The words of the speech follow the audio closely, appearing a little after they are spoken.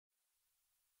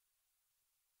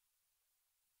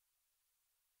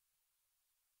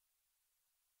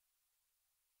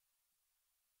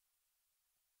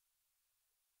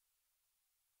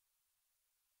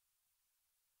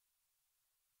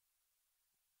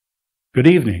Good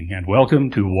evening and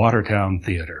welcome to Watertown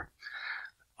Theatre.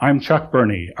 I'm Chuck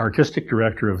Berney, Artistic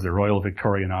Director of the Royal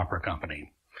Victorian Opera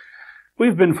Company.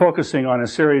 We've been focusing on a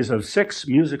series of 6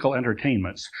 musical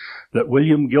entertainments that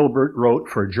William Gilbert wrote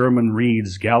for German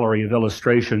Reed's Gallery of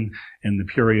Illustration in the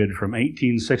period from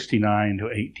 1869 to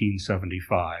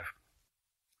 1875.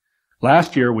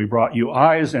 Last year we brought you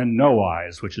Eyes and No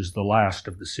Eyes, which is the last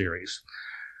of the series.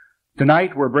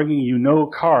 Tonight we're bringing you No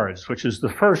Cards, which is the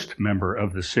first member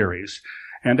of the series,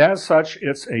 and as such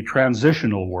it's a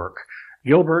transitional work.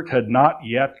 Gilbert had not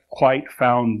yet quite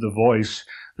found the voice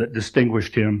that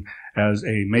distinguished him as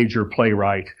a major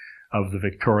playwright of the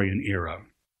Victorian era.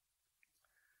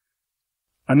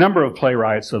 A number of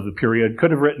playwrights of the period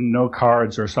could have written No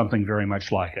Cards or something very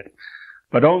much like it,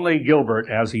 but only Gilbert,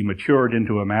 as he matured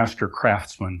into a master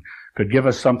craftsman, could give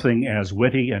us something as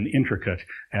witty and intricate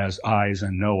as Eyes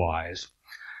and No Eyes.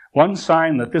 One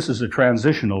sign that this is a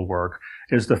transitional work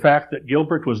is the fact that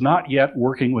Gilbert was not yet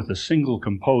working with a single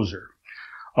composer.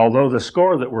 Although the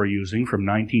score that we're using from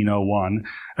 1901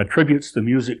 attributes the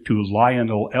music to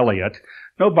Lionel Elliot,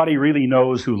 nobody really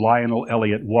knows who Lionel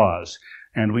Elliot was,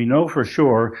 and we know for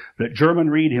sure that German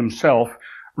Reed himself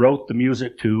wrote the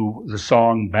music to the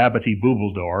song Babbity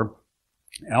Boobledore.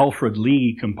 Alfred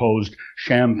Lee composed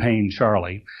Champagne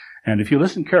Charlie, and if you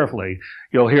listen carefully,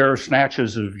 you'll hear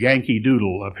snatches of Yankee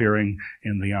Doodle appearing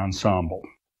in the ensemble.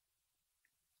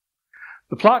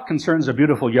 The plot concerns a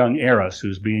beautiful young heiress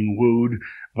who's being wooed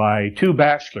by 2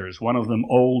 bachelors, one of them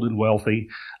old and wealthy,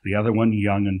 the other one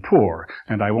young and poor,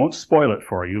 and I won't spoil it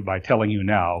for you by telling you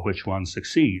now which one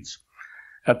succeeds.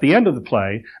 At the end of the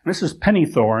play, Mrs.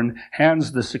 Pennythorne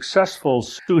hands the successful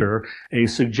suitor a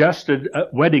suggested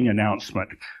wedding announcement,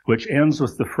 which ends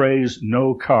with the phrase,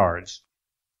 "No cards."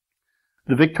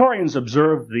 The Victorians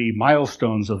observed the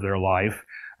milestones of their life,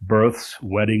 births,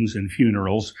 weddings, and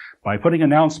funerals, by putting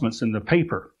announcements in the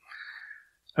paper.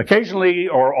 Occasionally,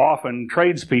 or often,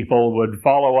 tradespeople would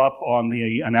follow up on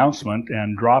the announcement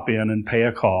and drop in and pay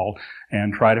a call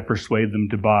and try to persuade them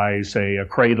to buy, say, a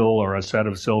cradle or a set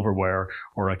of silverware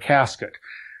or a casket.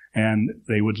 And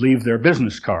they would leave their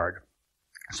business card.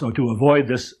 So to avoid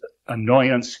this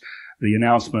annoyance, the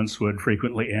announcements would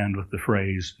frequently end with the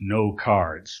phrase, "No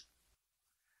cards."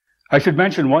 I should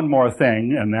mention one more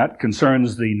thing, and that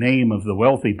concerns the name of the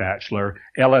wealthy bachelor,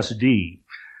 LSD.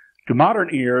 To modern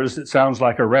ears, it sounds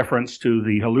like a reference to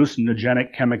the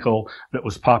hallucinogenic chemical that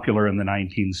was popular in the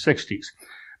 1960s.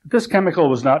 But this chemical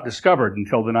was not discovered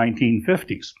until the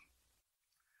 1950s.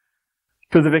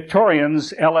 To the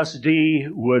Victorians, LSD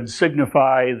would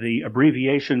signify the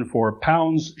abbreviation for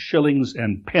pounds, shillings,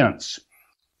 and pence,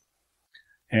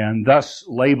 and thus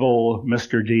label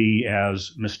Mr. D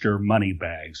as Mr.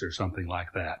 Moneybags or something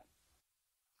like that.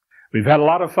 We've had a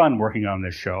lot of fun working on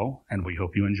this show, and we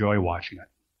hope you enjoy watching it.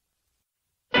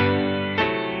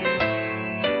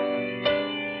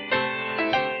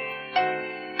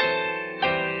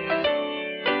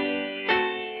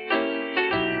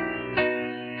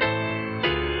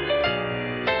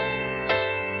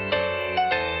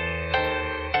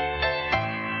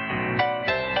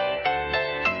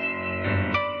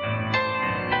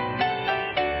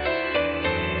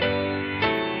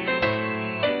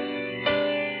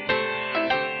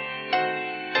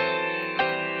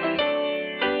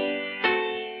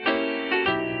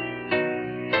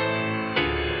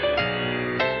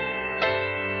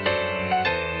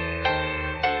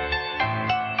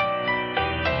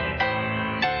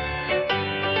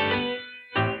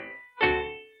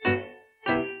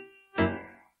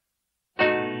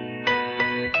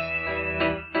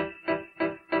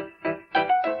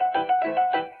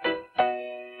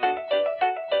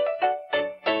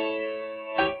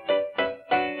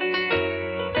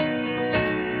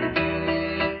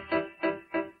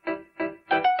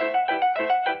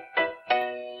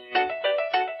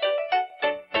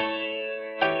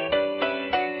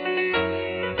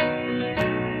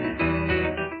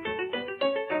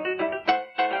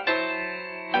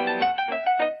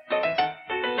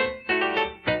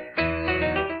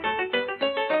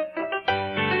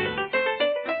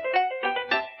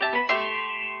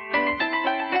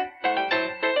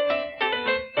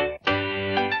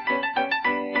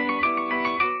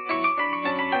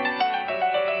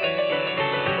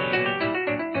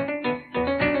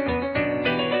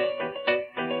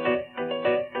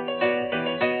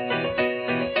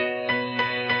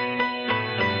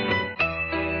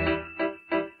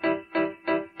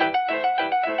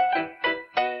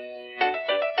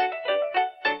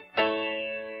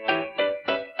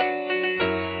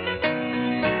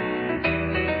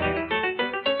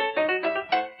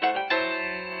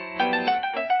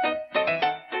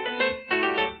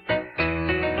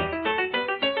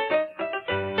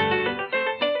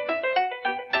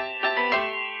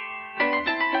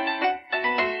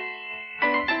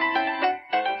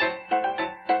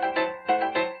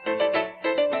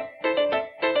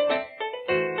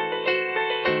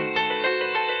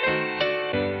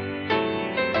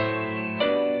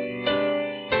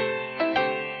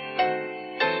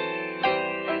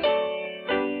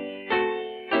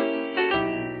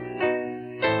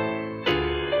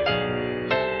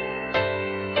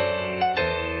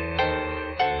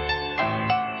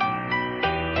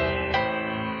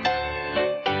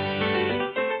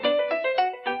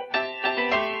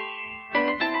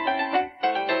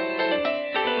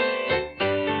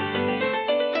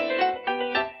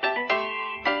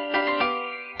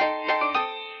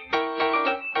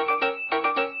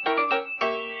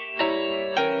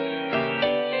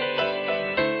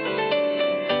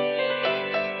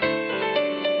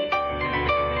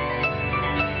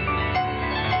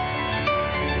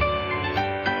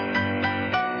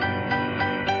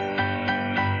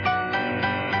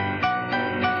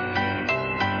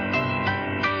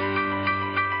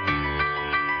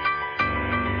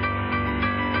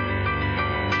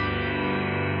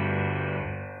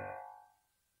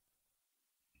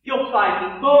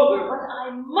 I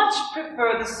much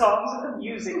prefer the songs of the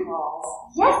music halls.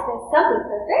 Yes, there's something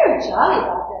so very jolly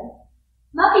about them.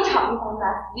 Muffy taught me one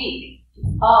last week.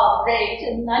 All rage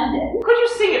in London. Could you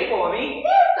sing it for me?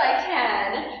 Yes, I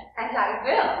can. And I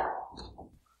will.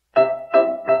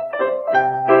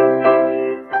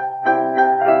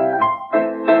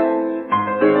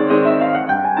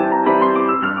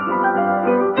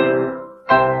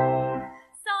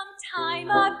 Some time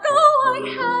ago I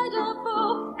had a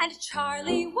beau, and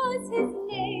Charlie was his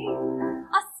name.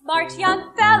 A smart young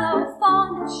fellow,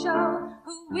 fond of show,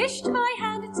 who wished my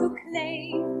hand to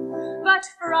claim. But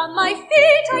from my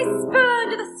feet I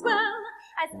spurned the swell,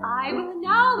 as I will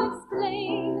now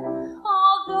explain.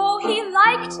 Although he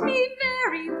liked me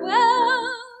very well,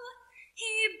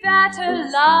 he better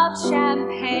loved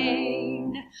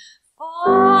champagne.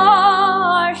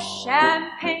 For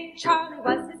Champagne Charlie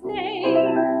was his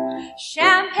name.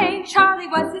 Champagne Charlie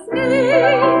was his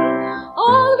name.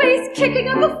 Always kicking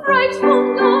up a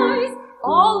frightful noise,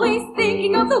 always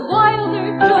thinking of the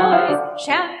wilder joys.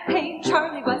 Champagne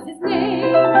Charlie was his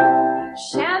name.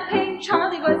 Champagne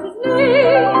Charlie was his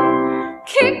name.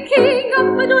 Kicking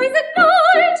up a noise at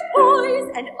night, boys,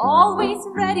 and always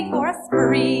ready for a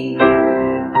spree.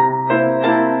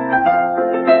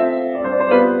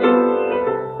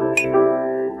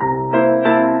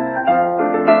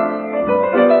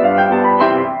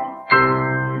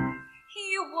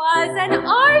 He was an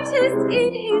artist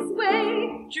in his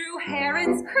way, drew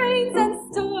herons, cranes, and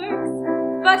storks.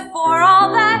 But for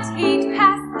all that, he'd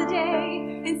pass the day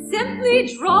in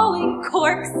simply drawing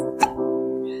corks.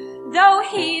 Though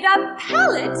he'd a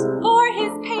palette for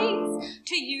his paints,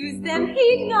 to use them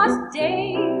he'd not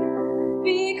deign,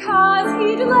 because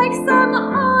he'd like some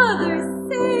other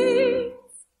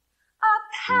saints a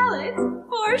palette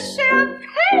for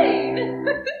champagne.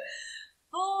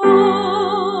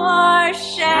 For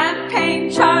Champagne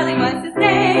Charlie was his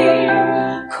name,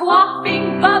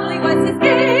 quaffing bubbly was his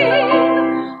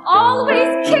game,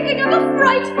 always kicking up a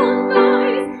frightful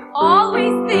noise,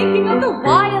 always thinking of the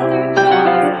wilder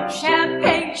joys.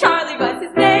 Champagne Charlie was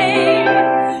his name,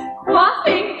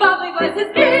 quaffing bubbly was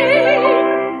his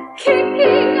game,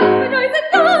 kicking up a noise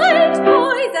at night,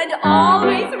 boys, and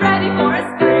always ready for a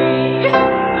spree.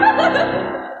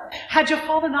 Had your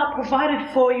father not provided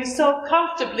for you so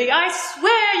comfortably, I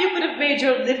swear you could have made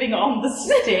your living on the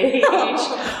stage.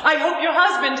 I hope your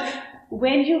husband,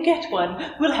 when you get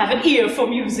one, will have an ear for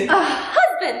music.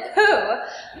 Husband,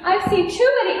 pooh! I've seen too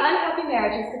many unhappy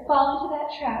marriages to fall into that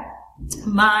trap.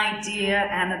 My dear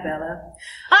Anabella,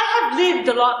 I have lived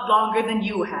a lot longer than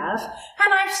you have,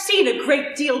 and I've seen a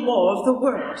great deal more of the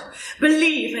world.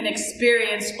 Believe an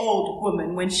experienced old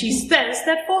woman when she says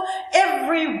that for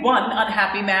every one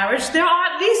unhappy marriage, there are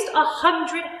at least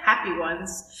 100 happy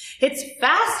ones. It's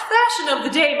fast fashion of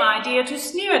the day, my dear, to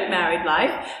sneer at married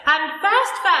life, and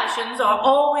fast fashions are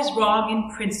always wrong in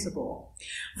principle.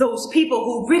 Those people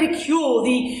who ridicule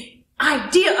the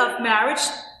idea of marriage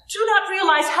do not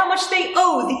realize how much they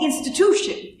owe the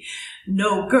institution.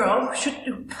 No girl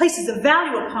who places a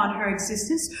value upon her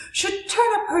existence should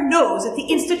turn up her nose at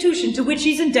the institution to which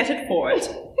she's indebted for it.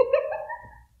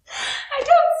 I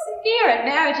don't sneer at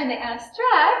marriage in the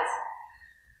abstract.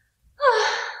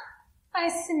 I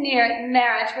sneer at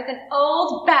marriage with an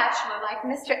old bachelor like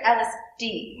Mr. Ellis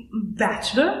D.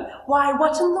 Bachelor? Why,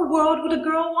 what in the world would a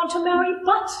girl want to marry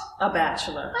but a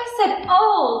bachelor? I said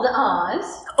old, Aunt.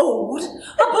 Old?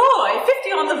 A boy,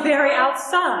 50 on the very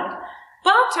outside.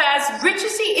 But as rich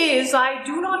as he is, I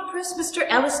do not press Mr.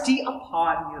 Ellis D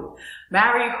upon you.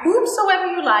 Marry whomsoever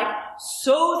you like,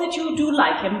 so that you do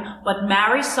like him, but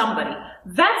marry somebody.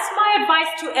 That's my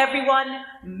advice to everyone.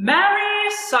 Marry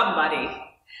somebody.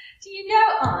 Do you know,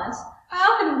 Aunt, I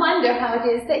often wonder how it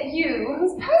is that you,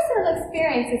 whose personal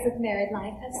experiences of married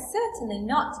life have certainly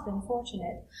not been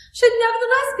fortunate, should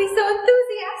nevertheless be so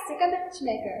enthusiastic a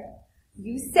matchmaker.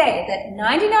 You say that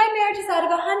 99 marriages out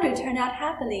of 100 turn out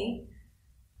happily.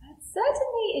 But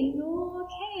certainly in your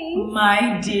case...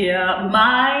 My dear,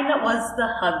 mine was the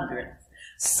 100th.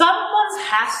 Someone's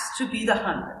has to be the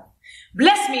 100th.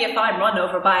 Bless me if I'm run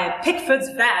over by a Pickford's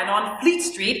van on Fleet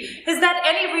Street. Is that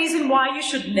any reason why you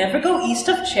should never go east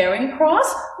of Charing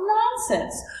Cross?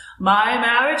 Nonsense. My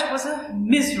marriage was a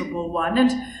miserable one,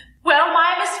 and, well,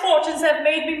 my misfortunes have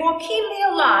made me more keenly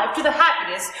alive to the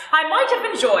happiness I might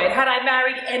have enjoyed had I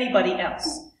married anybody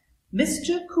else.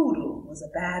 Mr. Coodle was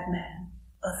a bad man.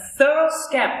 A thorough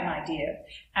scamp, my dear.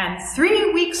 And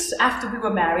 3 weeks after we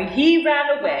were married, he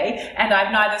ran away, and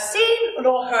I've neither seen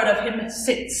nor heard of him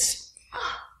since.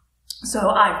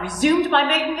 So I've resumed my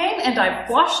maiden name, and I've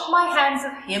washed my hands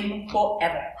of him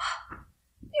forever.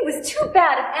 It was too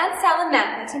bad of Aunt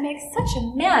Salamanca to make such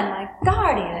a man my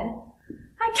guardian.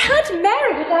 I can't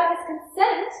marry without his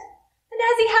consent, and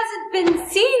as he hasn't been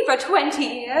seen for 20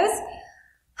 years,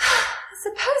 I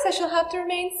suppose I shall have to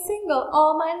remain single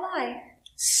all my life.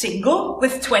 Single?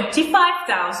 With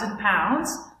 £25,000?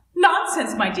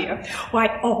 Nonsense, my dear.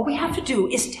 Why, all we have to do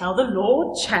is tell the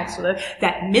Lord Chancellor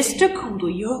that Mr. Coodle,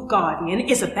 your guardian,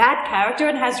 is a bad character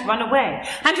and has run away,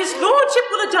 and his lordship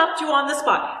will adopt you on the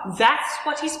spot. That's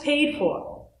what he's paid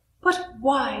for. But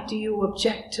why do you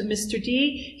object to Mr.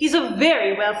 D? He's a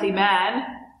very wealthy man.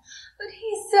 But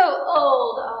he's so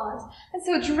old, Aunt, and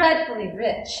so dreadfully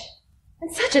rich.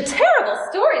 And such a terrible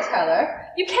storyteller.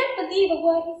 You can't believe a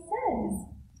word he says.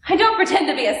 I don't pretend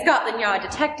to be a Scotland Yard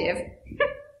detective.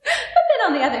 But then,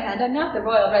 on the other hand, I'm not the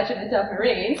Royal Regiment of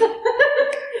Marines.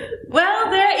 Well,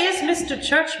 there is Mr.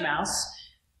 Churchmouse.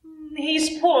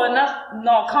 He's poor enough,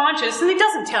 not conscious, and he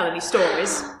doesn't tell any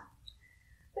stories.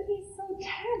 But he's so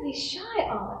terribly shy,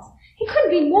 Aunt. He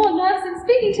couldn't be more nervous than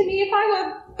speaking to me if I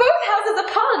were both Houses of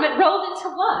Parliament rolled into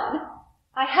one.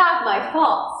 I have my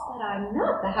faults, but I'm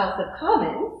not the House of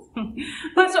Commons.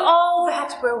 But all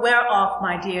that will wear off,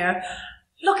 my dear.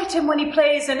 Look at him when he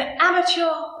plays in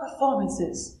amateur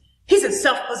performances. He's as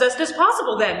self-possessed as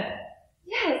possible, then.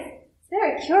 Yes, it's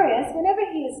very curious. Whenever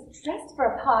he is dressed for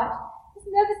a part, his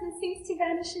nervousness seems to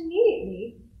vanish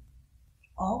immediately.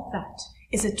 All that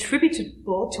is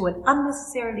attributable to an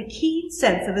unnecessarily keen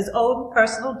sense of his own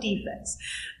personal defects.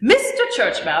 Mr.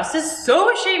 Churchmouse is so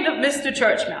ashamed of Mr.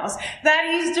 Churchmouse that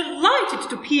he's delighted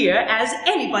to appear as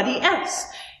anybody else.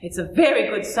 It's a very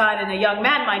good sign in a young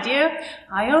man, my dear.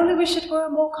 I only wish it were a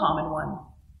more common one.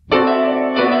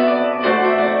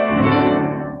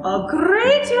 A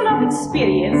great deal of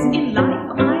experience in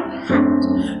life I've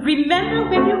had. Remember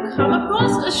when you come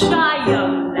across a shy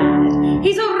young lad.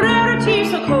 He's a rarity,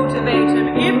 so cultivate him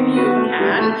if you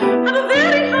can. Have a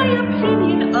very high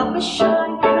opinion of a shy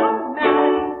young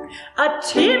man. A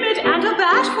timid and a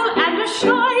bashful and a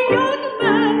shy young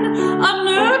man. A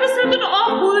nervous and an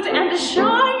awkward and a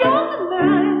shy young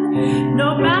man.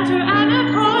 No matter an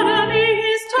economy,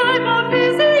 his type of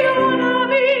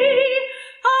physiognomy.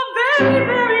 A very,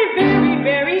 very, very,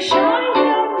 very shy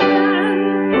young man.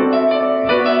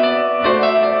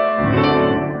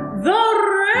 The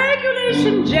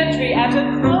regulation gentry at a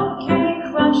croquet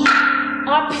crush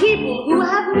are people who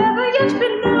have never yet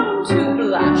been known to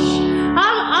blush.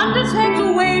 I'll undertake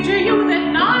to wager you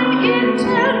that 9 in 10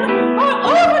 are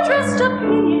overdressed,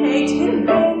 opinionated,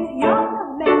 vain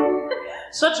young men.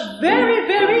 Such very,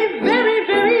 very, very,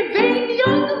 very vain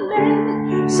young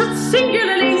men. Such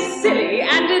singularly silly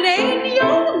and inane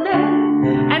young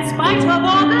men. And spite of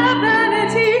all their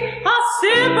vanity, are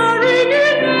simmering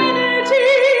inanity.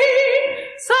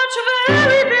 Such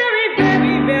very, very,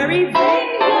 very, very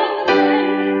vain young men.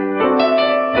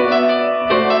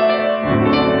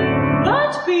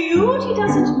 But beauty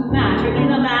doesn't matter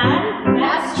in a man,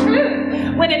 that's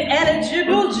true. When an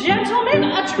eligible gentleman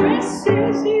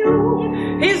addresses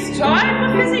you, his type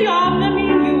of physiognomy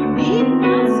you need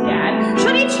not scan.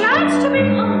 Should he chance to be a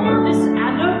modest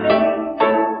and a vain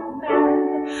young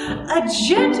man, a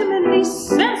gentlemanly,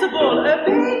 sensible, a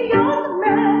vain young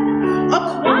man, a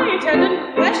quiet and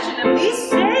unquestionably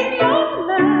sane young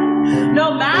man,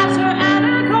 no matter an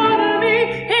economy,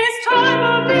 his type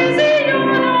of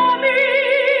physiognomy,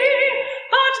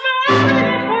 but marry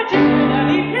a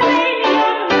particularly plain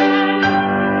young man.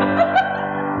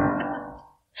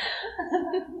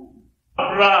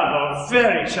 Bravo,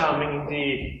 very charming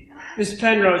indeed. Miss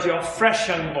Penrose, your fresh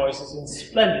young voice is in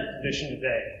splendid condition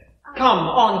today. Come,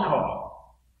 encore.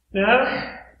 No?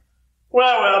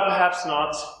 Well, perhaps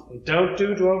not. It don't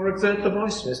do to overexert the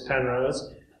voice, Miss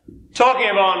Penrose. Talking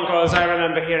of encores, I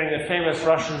remember hearing the famous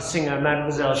Russian singer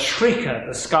Mademoiselle Shrieker at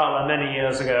the Scala many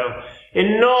years ago.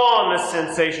 Enormous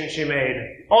sensation she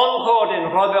made. Encored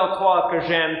in Repertoire que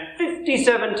j'aime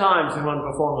 57 times in one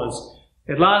performance.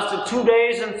 It lasted 2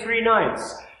 days and 3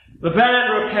 nights. The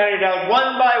band were carried out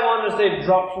one by one as they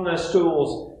dropped from their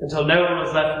stools until no one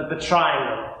was left with the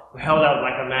triangle, who held out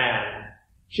like a man.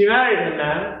 She married the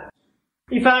man.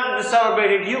 He founded the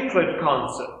celebrated Euclid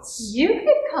concerts.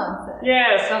 Euclid concerts?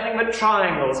 Yes, nothing but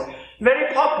triangles.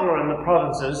 Very popular in the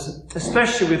provinces,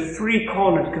 especially with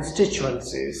 3-cornered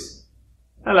constituencies.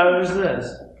 Hello, who's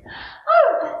this? Oh,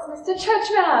 that's Mr.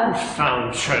 Churchmouse.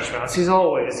 Found Churchmouse. He's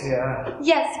always here.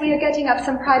 Yes, we are getting up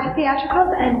some private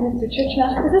theatricals, and Mr.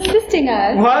 Churchmouse is assisting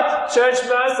us. What?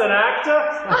 Churchmouse, an actor?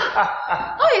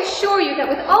 I assure you that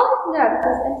with all his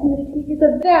nervousness and timidity, he's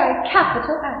a very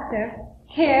capital actor.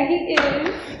 Here he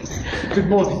is. Good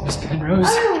morning, Miss Penrose.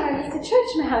 Oh, Mr.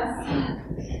 Churchmouse.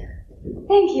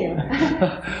 Thank you.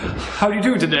 How do you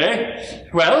do today?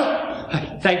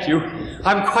 Well, thank you.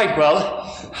 I'm quite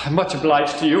well. I'm much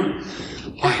obliged to you.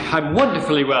 I'm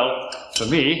wonderfully well, for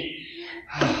me.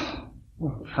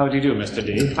 How do you do, Mr.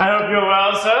 D? I hope you're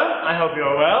well, sir. I hope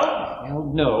you're well.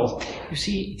 Well, no. You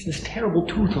see, it's this terrible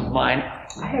tooth of mine.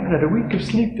 I haven't had a wink of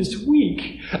sleep this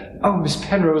week. Oh, Miss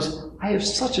Penrose, I have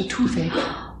such a toothache.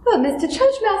 Well, Mr.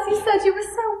 Churchmouse, you said you were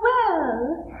so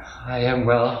well. I am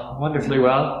well, wonderfully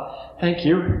well. Thank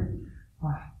you.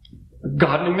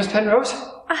 Gardening, Miss Penrose?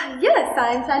 Yes,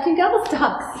 I'm planting double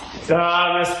stalks.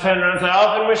 Miss Penrose, I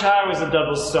often wish I was a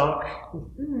double stock.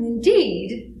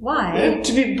 Indeed. Why?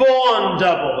 To be born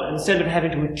double instead of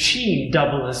having to achieve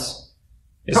doubleness.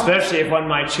 Especially if one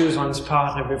might choose one's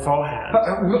partner beforehand.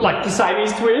 Like the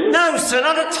Siamese twins? No, sir,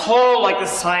 not at all like the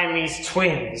Siamese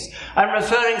twins. I'm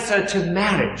referring, sir, to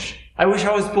marriage. I wish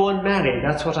I was born married,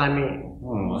 that's what I mean.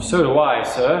 So do I,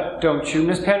 sir. Don't you,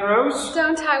 Miss Penrose?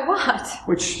 Don't I what?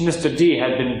 Which Mr. D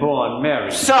had been born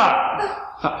married. Sir!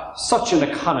 Such an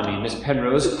economy, Miss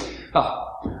Penrose.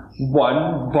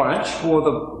 One branch for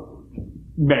the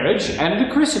marriage and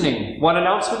the christening. One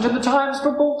announcement in the Times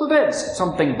for both events.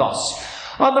 Something thus.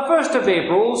 On the 1st of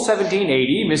April,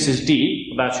 1780, Mrs.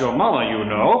 D, that's your mama, you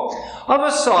know, of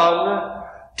a son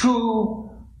to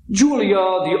Julia,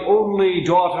 the only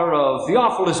daughter of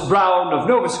Theophilus Brown of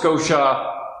Nova Scotia,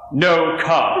 no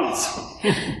cards.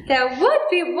 There would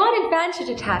be one advantage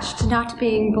attached to not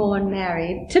being born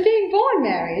married. To being born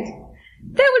married,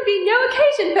 there would be no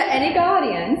occasion for any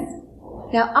guardians.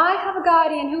 Now, I have a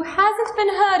guardian who hasn't been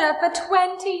heard of for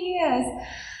 20 years,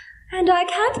 and I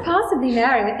can't possibly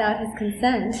marry without his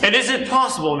consent. And is it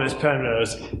possible, Miss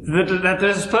Penrose, that the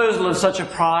disposal of such a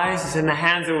prize is in the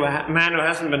hands of a man who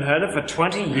hasn't been heard of for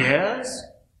 20 years?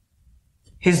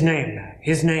 His name.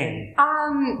 He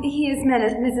is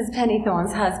Mrs.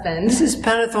 Pennythorne's husband. Mrs.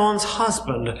 Pennythorne's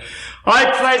husband.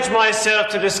 I pledge myself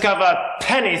to discover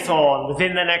Pennythorne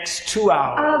within the next 2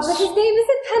 hours. But his name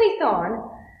isn't Pennythorne.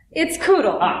 It's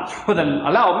Coodle. Well then,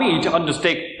 allow me to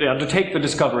undertake the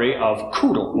discovery of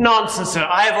Coodle. Nonsense, sir.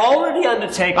 I have already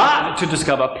undertaken to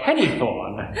discover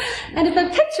Pennythorne. And if a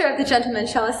picture of the gentleman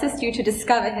shall assist you to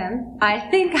discover him, I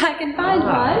think I can find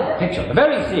one. Picture, the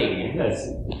very thing. Yes.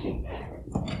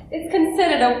 It's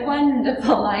considered a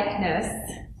wonderful likeness.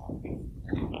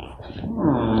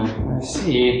 I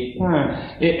see.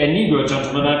 A Negro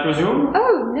gentleman, I presume?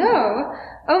 Oh, no.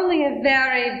 Only a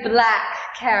very black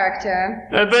character.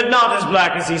 But not as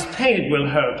black as he's painted, we'll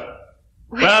hope.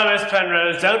 Well, Miss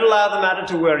Penrose, don't allow the matter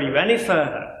to worry you any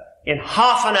further. In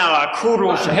half an hour,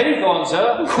 Coodle shall... Pennythorne,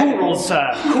 sir. Coodle,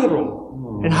 sir.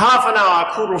 Coodle. In half an hour,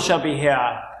 Coodle shall be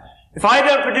here. If I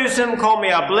don't produce him, call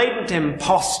me a blatant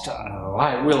imposter. Oh,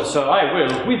 I will, sir, I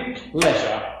will. With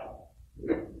pleasure.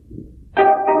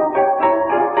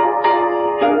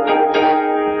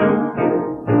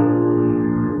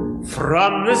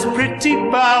 From this pretty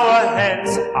bower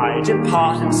hence I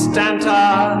depart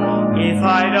instanter. If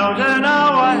I don't earn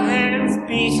our hence,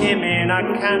 beat him in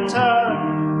a canter.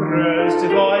 Rose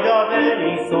devoid of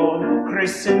any thorn,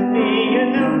 christen me a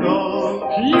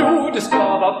noodle. You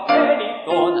discover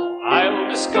Pennythorne, I'll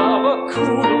discover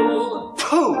Coodle.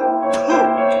 Pooh, pooh,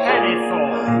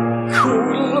 Pennythorne.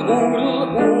 Coodle,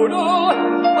 oodle,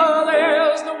 oodle.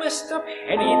 There's no Mr.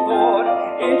 Pennythorne,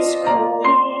 it's Coodle.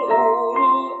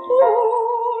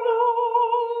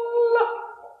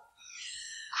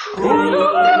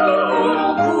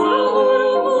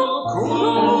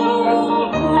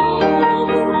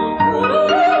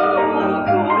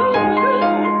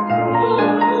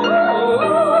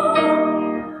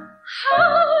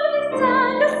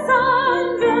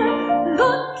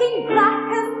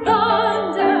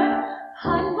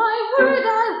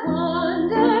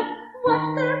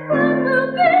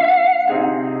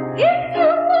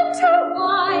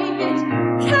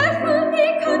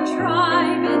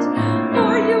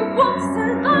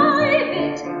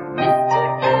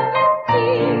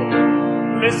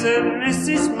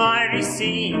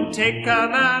 Take a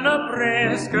man a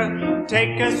brisk,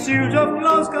 take a suit of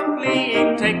clothes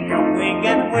complete, take a wig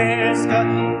and whisker,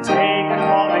 take a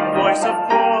calming voice, of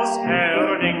course,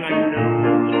 heralding a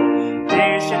noodle.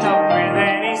 Dish it up with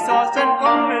any sauce and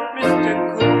call it Mr.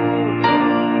 Cool.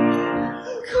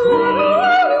 Cool.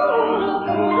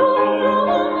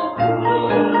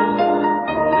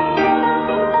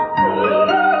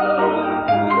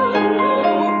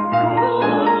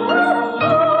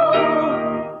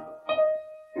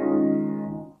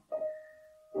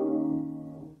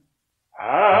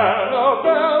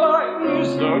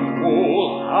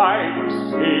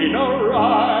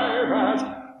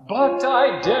 But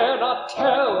I dare not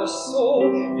tell a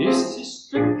soul, this is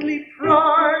strictly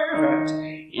private.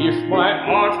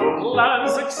 and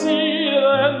succeed,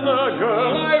 then the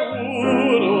girl I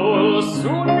would will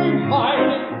soon be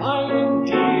mine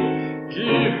indeed,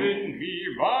 giving me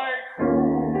my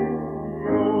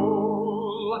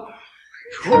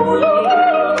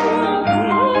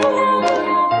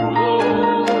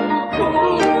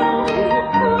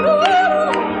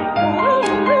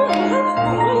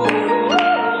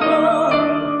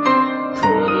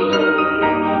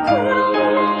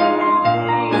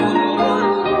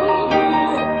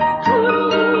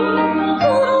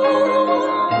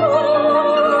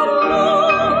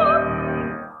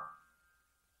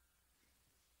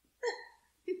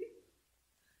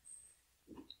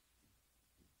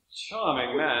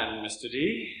Charming man, Mr.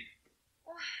 D.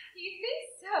 You think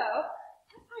so?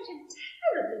 I find him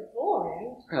terribly boring.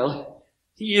 Well,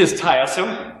 he is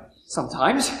tiresome,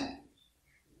 sometimes.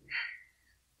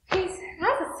 He has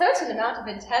a certain amount of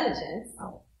intelligence.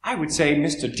 I would say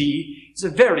Mr. D is a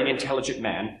very intelligent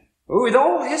man. With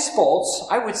all his faults,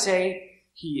 I would say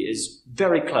he is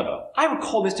very clever. I would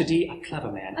call Mr. D a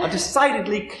clever man, a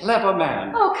decidedly clever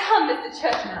man. Oh, come, Mr.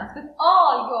 Churchmouse, with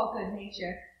all your good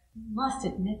nature. You must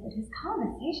admit that his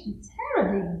conversation is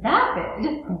terribly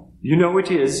vapid. You know it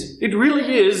is. It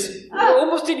really is.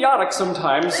 Almost idiotic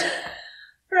sometimes.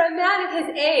 For a man of his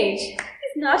age,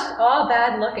 he's not at all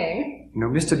bad looking. You know,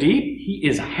 Mr. D, he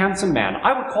is a handsome man.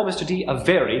 I would call Mr. D a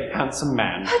very handsome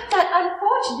man. But that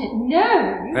unfortunate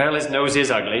nose. Well, his nose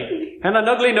is ugly. And an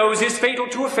ugly nose is fatal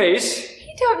to a face.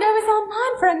 You don't know his own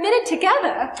mind for a minute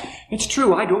together. It's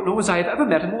true, I don't know as I have ever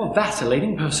met a more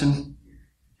vacillating person.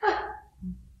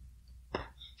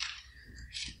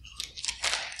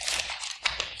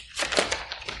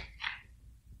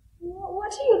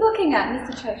 What are you looking at,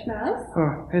 Mr. Churchmouse?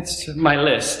 Oh, it's my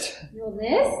list. Your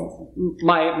list?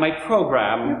 My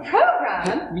program. Your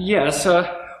program? Yes,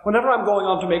 whenever I'm going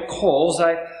on to make calls,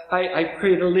 I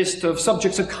create a list of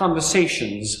subjects of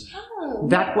conversations. Oh.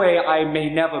 That way I may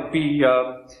never be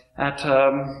at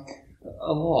a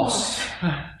loss.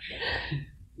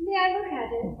 May I look at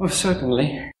it? Oh,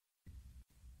 certainly.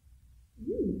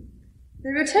 The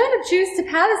Return of Jews to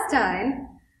Palestine,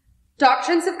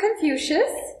 Doctrines of Confucius,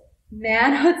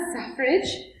 Manhood Suffrage,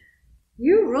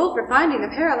 New Rule for Finding the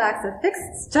Parallax of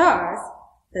Fixed Stars,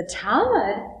 the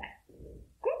Talmud,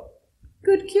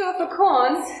 Good Cure for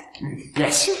Corns.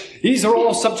 Yes, these are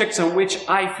all subjects on which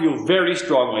I feel very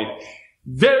strongly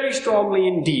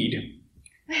indeed.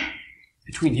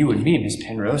 Between you and me, Miss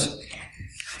Penrose,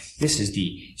 this is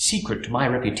the secret to my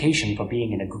reputation for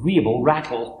being an agreeable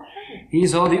rattle.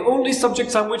 These are the only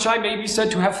subjects on which I may be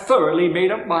said to have thoroughly made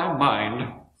up my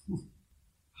mind.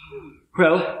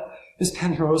 Well, Miss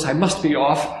Penrose, I must be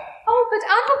off. Oh, but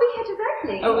Aunt will be here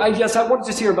directly. Oh, yes, I wanted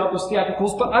to see her about those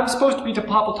theatricals, but I'm supposed to be to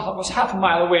Papa Thomas half a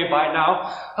mile away by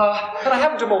now. But I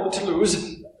haven't a moment to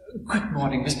lose. Good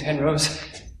morning, Miss Penrose.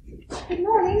 Good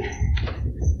morning.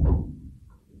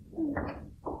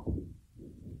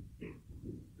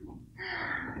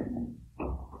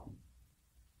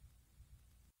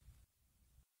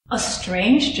 A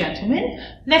strange gentleman?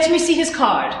 Let me see his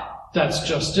card. That's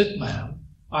just it, ma'am.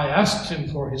 I asked him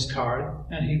for his card,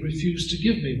 and he refused to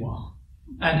give me one.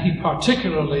 And he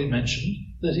particularly mentioned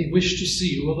that he wished to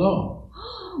see you alone.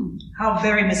 How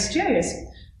very mysterious.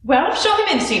 Well, show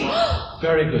him in, Seymour.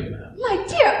 Very good, ma'am. My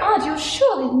dear aunt, you'll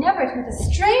surely never admit a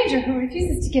stranger who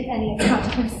refuses to give any account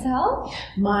of himself.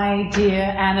 My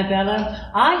dear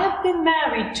Anabella, I have been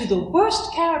married to the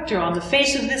worst character on the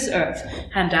face of this earth,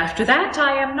 and after that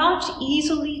I am not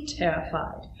easily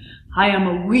terrified. I am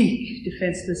a weak,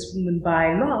 defenseless woman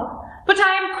by law, but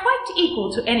I am quite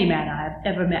equal to any man I have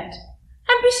ever met.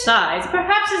 And besides,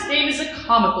 perhaps his name is a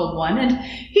comical one, and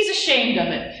he's ashamed of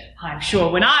it. I'm sure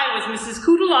when I was Mrs.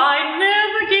 Coodle, I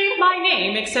never gave my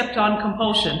name except on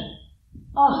compulsion.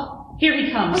 Oh, here he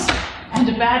comes. And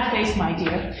a bad face, my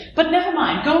dear. But never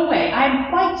mind, go away. I am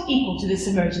quite equal to this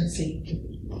emergency.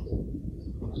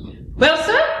 Well,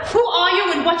 sir, who are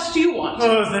you and what do you want?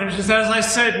 Oh, then it is as I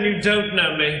said, and you don't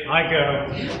know me. I go.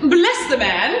 Bless the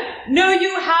man. Know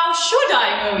you? How should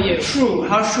I know you? True,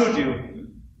 how should you?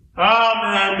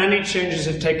 Ah, man, many changes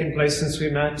have taken place since we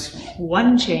met.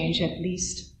 One change, at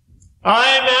least.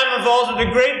 I, ma'am, have altered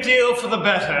a great deal for the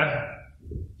better.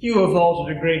 You have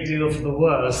altered a great deal for the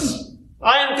worse.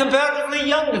 I am comparatively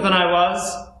younger than I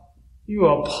was. You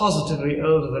are positively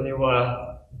older than you were.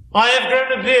 I have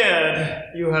grown a beard.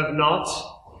 You have not.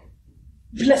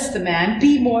 Bless the man.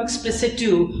 Be more explicit,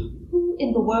 do. Who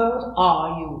in the world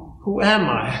are you? Who am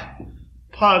I?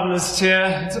 Pardon this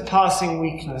tear. It's a passing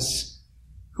weakness.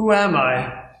 Who am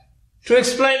I? To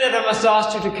explain it, I must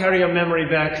ask you to carry your memory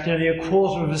back nearly a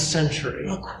quarter of a century.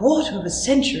 A quarter of a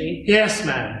century? Yes,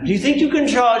 ma'am. Do you think you can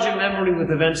charge your memory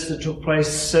with events that took place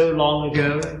so long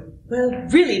ago? Well,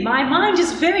 really, my mind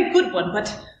is a very good one,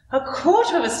 but a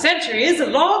quarter of a century is a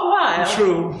long while.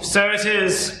 True, so it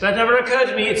is. That never occurred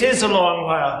to me. It is a long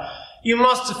while. You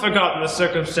must have forgotten the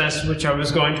circumstance to which I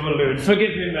was going to allude. Forgive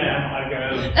me, ma'am. I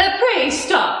go. Pray,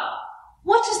 stop.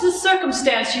 What is the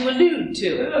circumstance you allude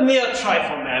to? A mere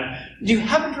trifle, ma'am. Do you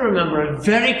happen to remember a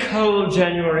very cold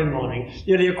January morning,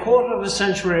 nearly a quarter of a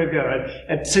century ago,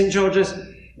 at St. George's,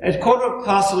 at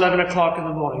 11:15 in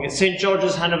the morning, at St.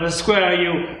 George's, Hanover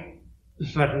Square,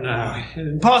 But no,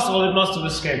 impossible, it must have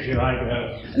escaped you, I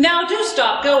go. Now do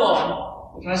stop, go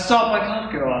on. If I stop, I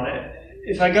can't go on.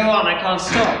 If I go on, I can't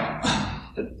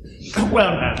stop.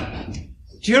 Well, ma'am,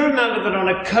 do you remember that on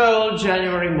a cold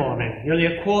January morning, nearly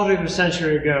a quarter of a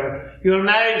century ago, you were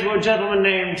married to a gentleman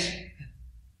named...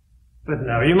 But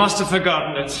no, you must have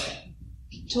forgotten it.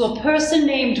 To a person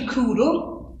named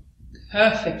Coodle?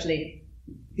 Perfectly.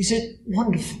 Is it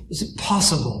wonderful? Is it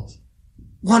possible?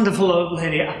 Wonderful old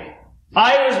lady.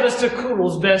 I was Mr.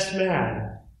 Coodle's best man.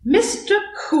 Mr.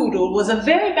 Coodle was a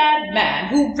very bad man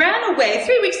who ran away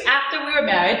 3 weeks after we were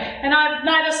married, and I've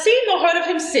neither seen nor heard of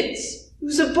him since. He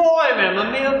was a boy, ma'am,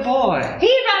 a mere boy.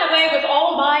 He ran away with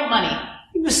all my money.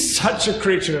 He was such a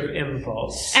creature of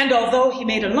impulse. And although he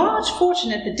made a large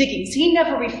fortune at the diggings, he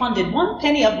never refunded 1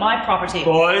 penny of my property.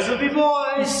 Boys will be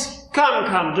boys.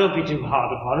 Come, don't be too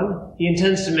hard upon him. He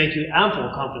intends to make you ample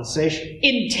compensation.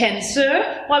 Intends,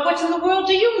 sir? Why, what in the world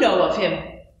do you know of him?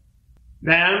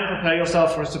 Ma'am, prepare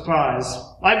yourself for a surprise.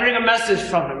 I bring a message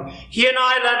from him. He and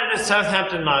I landed at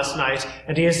Southampton last night,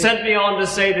 and he has sent me on to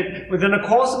say that within the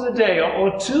course of the day,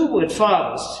 or 2 at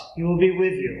farthest, he will be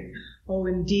with you. Oh,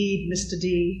 indeed, Mr.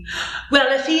 D. Well,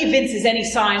 if he evinces any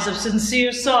signs of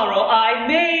sincere sorrow, I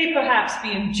may perhaps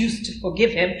be induced to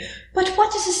forgive him. But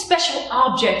what is his special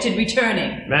object in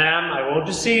returning? Ma'am, I won't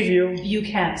deceive you. You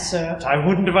can't, sir. I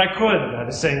wouldn't if I could. That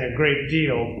is saying a great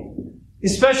deal.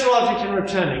 His special object in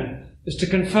returning is to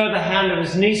confer the hand of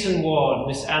his niece and ward,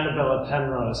 Miss Anabella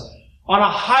Penrose, on a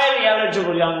highly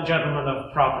eligible young gentleman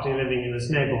of property living in this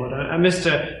neighborhood, a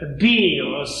Mr. B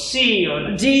or C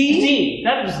or... D? D,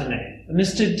 that was the name. A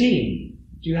Mr. D.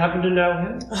 Do you happen to know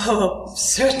him? Oh,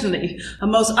 certainly. A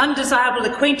most undesirable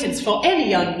acquaintance for any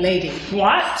young lady.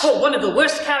 What? Oh, one of the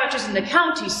worst characters in the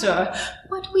county, sir.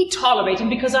 But we tolerate him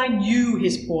because I knew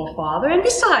his poor father, and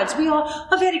besides, we are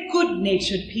a very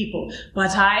good-natured people.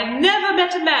 But I never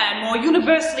met a man more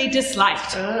universally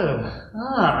disliked.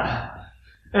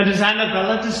 And does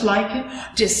Anabella dislike him?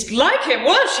 Dislike him?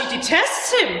 Well, she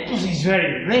detests him. Well, he's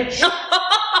very rich.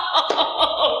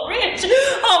 Rich?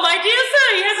 Oh, my dear sir,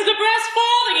 he hasn't a brass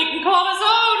farthing he can call his own.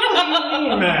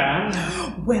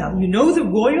 Man. Well, you know the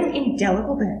Royal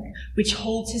Indelible Bank, which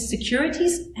holds his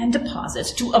securities and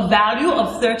deposits to a value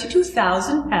of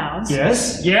 £32,000.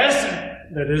 Yes.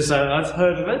 That is, I've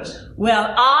heard of it.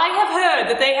 Well, I have heard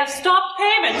that they have stopped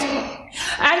payment.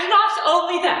 And not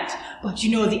only that, but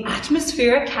you know the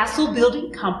Atmosphere Castle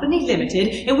Building Company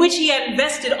Limited, in which he had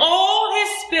invested all his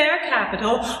spare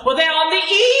capital, well, they're on the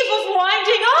eve of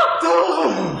winding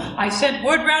up. I sent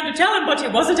word round to tell him, but he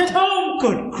wasn't at home.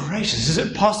 Good gracious, is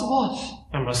it possible?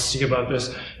 I must see about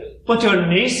this. But your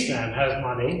niece, ma'am, has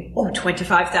money. Oh,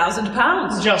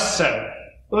 £25,000. Just so.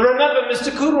 Well, remember,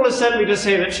 Mr. Coodle has sent me to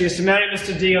say that she is to marry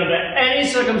Mr. D under any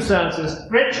circumstances,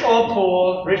 rich or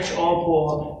poor.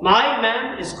 My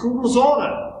man is Coodle's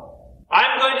honor.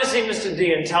 I'm going to see Mr.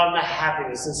 D and tell him the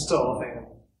happiness in store for him.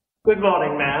 Good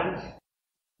morning, ma'am.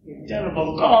 You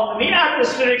terrible calm, the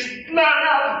atmosphere exploded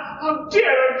out. Oh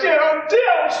dear,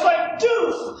 what's my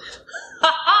do?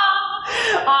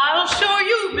 I'll show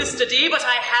you, Mr. D, but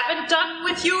I haven't done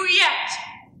with you yet.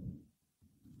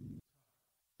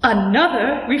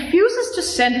 Another refuses to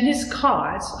send in his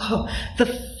cards. Oh, the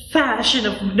fashion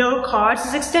of no cards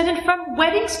is extended from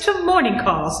weddings to morning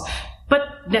calls.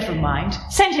 But never mind.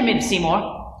 Send him in,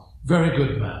 Seymour. Very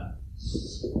good, ma'am.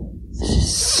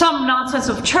 Some nonsense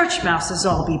of Churchmouse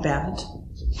all be bad.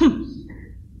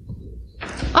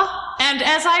 And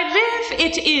as I live,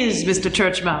 it is Mr.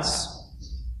 Churchmouse.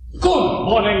 Good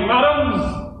morning,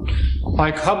 madam.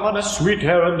 I come on a sweet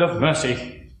errand of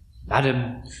mercy.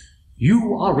 Madam,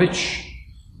 you are rich.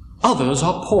 Others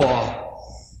are poor.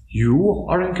 You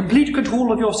are in complete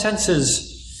control of your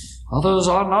senses. Others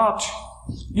are not.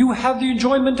 You have the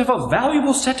enjoyment of a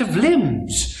valuable set of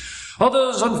limbs.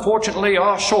 Others, unfortunately,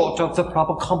 are short of the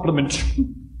proper complement.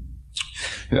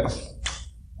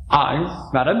 I,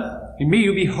 madam, in me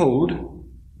you behold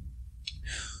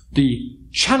the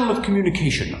channel of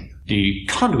communication, the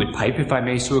conduit pipe, if I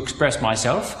may so express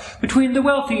myself, between the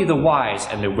wealthy, the wise,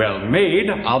 and the well-made,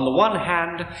 on the one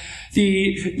hand,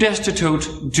 the destitute,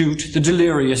 the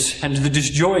delirious, and the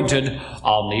disjointed,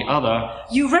 on the other.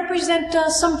 You represent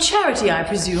some charity, I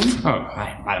presume? Oh,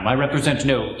 madam, I represent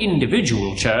no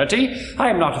individual charity. I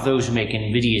am not of those who make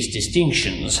invidious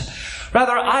distinctions.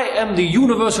 Rather, I am the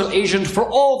universal agent for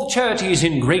all the charities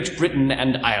in Great Britain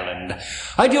and Ireland.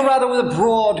 I deal rather with a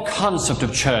broad concept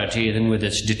of charity than with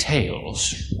its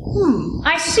details.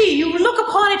 I see. You look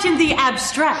upon it in the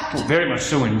abstract. Oh, very much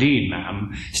so indeed,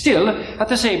 ma'am. Still, at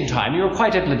the same time, you are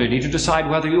quite at liberty to decide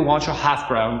whether you want your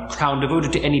half-crown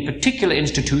devoted to any particular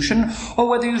institution, or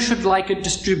whether you should like it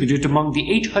distributed among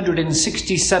the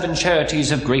 867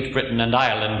 charities of Great Britain and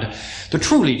Ireland. The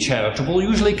truly charitable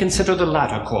usually consider the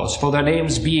latter course, for their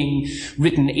names being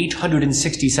written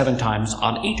 867 times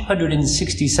on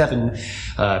 867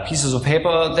 pieces of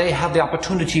paper, they have the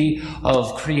opportunity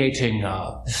of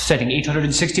setting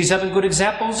 867 good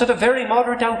examples at a very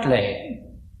moderate outlay.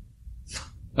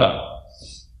 I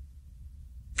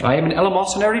am an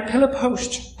eleemosynary pillar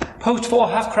post. Post 4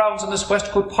 half-crowns in this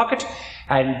waistcoat pocket,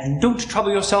 and don't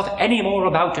trouble yourself any more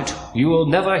about it. You will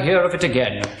never hear of it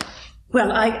again.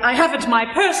 Well, I haven't my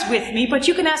purse with me, but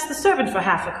you can ask the servant for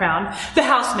half a crown. The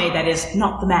housemaid, that is,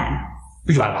 not the man.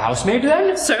 You have a housemaid,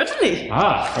 then? Certainly.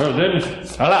 Well then,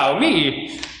 allow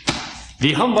me.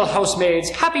 The humble housemaid's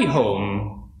happy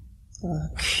home.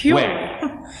 Where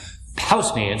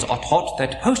housemaids are taught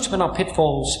that postmen are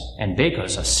pitfalls and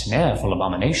bakers a snareful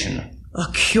abomination.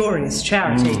 A curious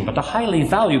charity. But a highly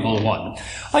valuable one.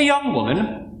 A young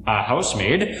woman, a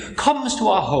housemaid, comes to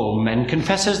our home and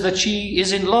confesses that she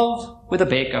is in love with a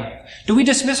baker. Do we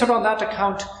dismiss her on that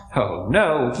account? Oh,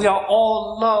 no. We are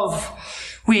all love.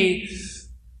 We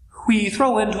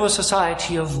throw into a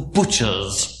society of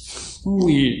butchers.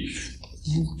 We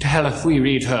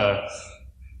read her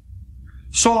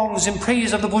songs in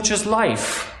praise of the butcher's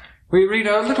life. We read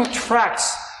her little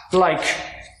tracts like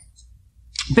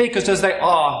bakers as they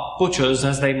are, butchers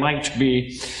as they might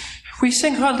be. We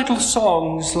sing her little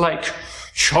songs like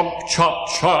Chomp Chop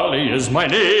Charlie is my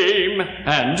name,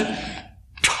 and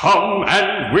come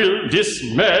and we'll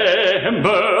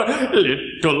dismember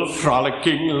little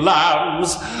frolicking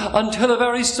lambs, until her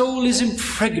very soul is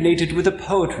impregnated with the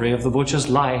poetry of the butcher's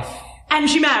life. And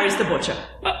she marries the butcher.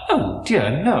 Oh,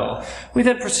 dear, no. We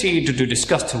then proceed to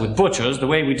disgust her with butchers the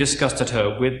way we disgusted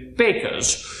her with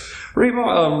bakers.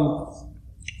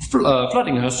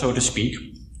 Flooding her, so to speak,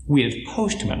 with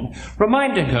postmen,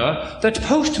 reminding her that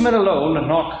postmen alone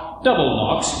knock double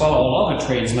knocks, while all other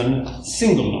tradesmen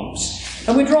single knocks.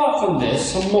 And we draw from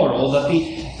this a moral that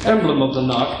the emblem of the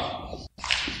knock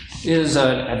is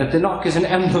that the knock is an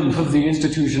emblem of the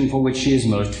institution for which she is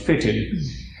most fitted.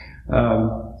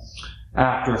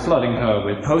 After flooding her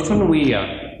with postmen, we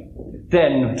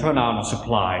then turn on a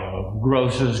supply of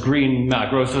grocers,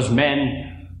 grocers,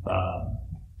 men,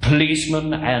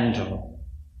 policemen, and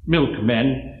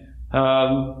milkmen,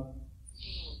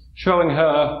 showing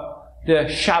her the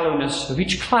shallowness of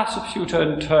each class of suitor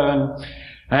in turn,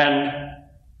 and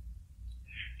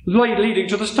leading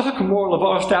to the stock moral of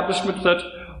our establishment that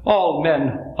all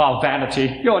men are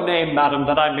vanity. Your name, madam,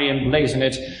 that I may emblazon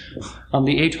it on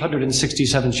the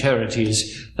 867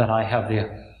 charities that I have the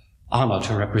honor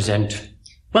to represent.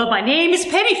 Well, my name is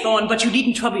Pennythorne, but you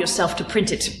needn't trouble yourself to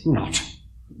print it. Not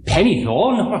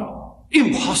Pennythorne?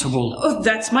 Impossible. Oh,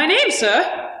 that's my name, sir.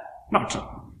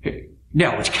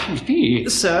 No, it can't be.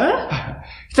 Sir?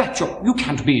 You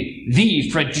can't be the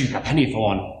Frederica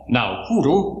Pennythorne, now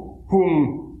poodle,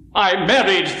 whom I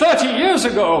married 30 years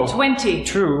ago. 20.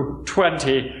 True,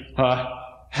 20.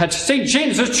 At St.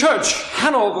 James's Church,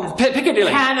 Hanover,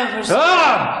 Piccadilly.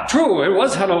 Hanover. True, it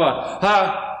was Hanover.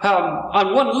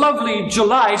 On one lovely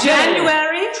July day.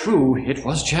 January? True, it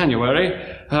was January.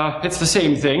 It's the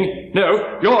same thing.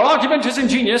 No, your argument is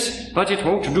ingenious, but it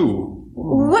won't do.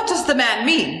 What does the man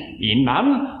mean?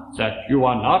 Ma'am, that you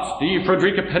are not the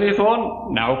Frederica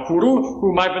Pennythorne, now poodle,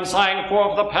 whom I've been sighing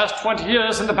for the past 20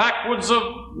 years in the backwoods of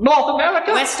North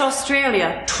America? West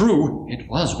Australia. True, it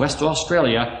was West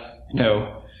Australia.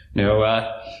 No,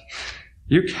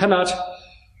 you cannot.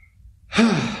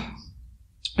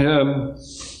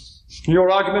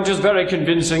 Your argument is very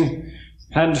convincing,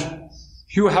 and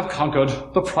you have conquered.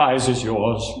 The prize is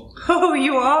yours. Oh,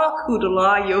 you are Coodle,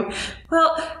 are you?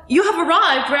 Well, you have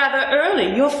arrived rather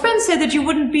early. Your friend said that you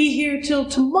wouldn't be here till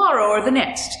tomorrow or the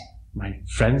next. My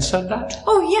friend said that?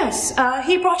 Oh, yes.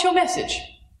 He brought your message.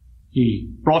 He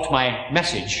brought my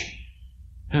message?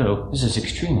 Oh, this is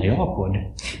extremely awkward.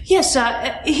 Yes,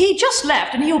 he just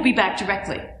left, and he'll be back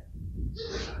directly.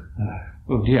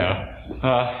 Oh dear.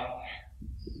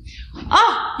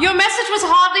 Your message was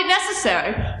hardly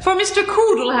necessary, for Mr.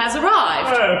 Coodle has arrived.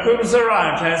 Oh, Coodle's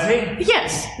arrived, has he?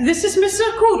 Yes, this is Mr.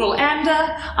 Coodle, and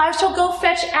I shall go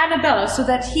fetch Anabella so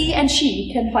that he and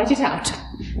she can fight it out.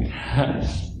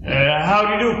 How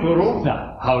do you do, Coodle?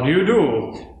 How do you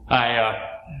do?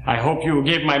 I hope you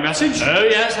gave my message. Oh,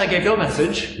 yes, I gave your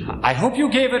message. I hope you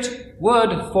gave it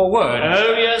word for word.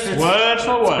 Oh, yes, word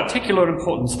for word. It's of particular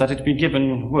importance that it be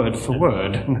given word for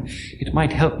word. It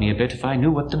might help me a bit if I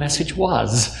knew what the message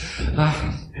was.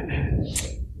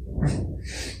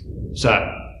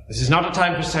 Sir, this is not a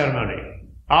time for ceremony.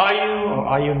 Are you or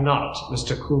are you not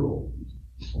Mr. Coodle?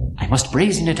 I must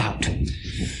brazen it out.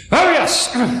 Oh,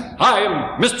 yes, I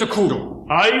am Mr. Coodle.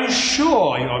 Are you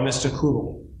sure you are Mr.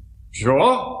 Coodle?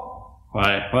 Sure?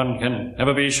 Why, one can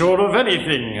never be sure of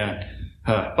anything.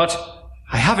 But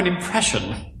I have an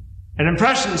impression. An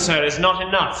impression, sir, is not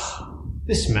enough.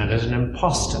 This man is an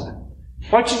impostor.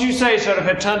 What should you say, sir, if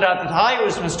it turned out that I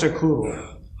was Mr.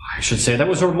 Coodle? I should say that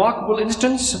was a remarkable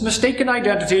instance of mistaken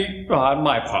identity on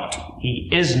my part. He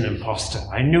is an impostor.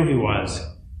 I knew he was.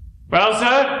 Well, sir,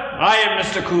 I am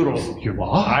Mr. Coodle. You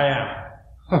are? I am.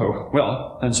 Oh,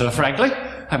 well, then, sir, frankly,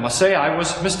 I must say I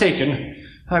was mistaken.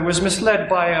 I was misled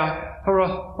by a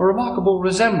remarkable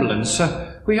resemblance.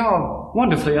 We are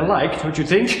wonderfully alike, don't you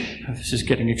think? This is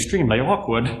getting extremely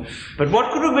awkward. But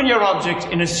what could have been your object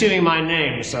in assuming my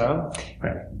name, sir?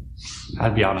 Well,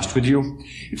 I'll be honest with you.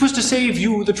 It was to save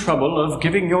you the trouble of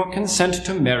giving your consent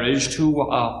to marriage to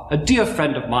a dear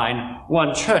friend of mine,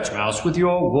 one Churchmouse, with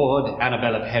your ward,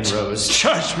 Anabella Penrose.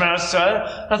 Churchmouse,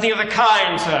 sir? Nothing of the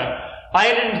kind, sir. I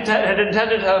had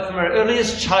intended her from her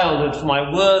earliest childhood for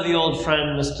my worthy old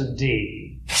friend, Mr.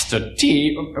 D. Mr.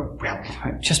 D? Well,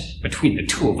 just between the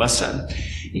two of us,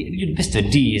 Mr.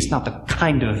 D is not the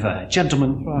kind of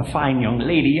gentleman for a fine young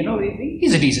lady, you know.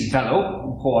 He's a decent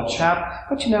fellow, poor chap,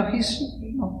 but, you know, he's,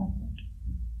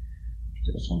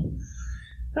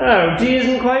 Oh, D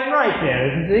isn't quite right there,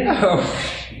 isn't he?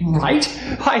 Oh, right?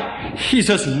 Why, he's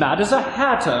as mad as a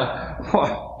hatter.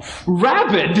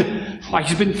 Rabid! Why,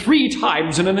 he's been 3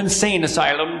 times in an insane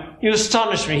asylum. You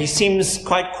astonish me. He seems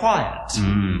quite quiet.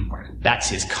 Well, that's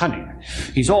his cunning.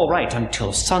 He's all right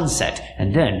until sunset,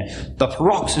 and then the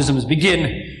paroxysms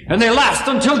begin, and they last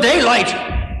until daylight.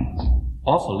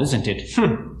 Awful, isn't it?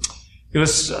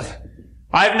 Yes,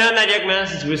 I've known that young man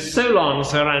since he was so long,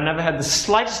 sir, I never had the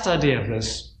slightest idea of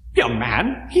this. Young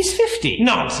man? He's 50.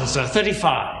 Nonsense, sir.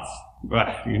 35.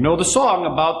 Well, you know the song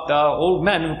about old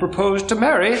men who propose to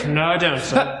marry? No, I don't,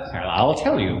 sir. Well, I'll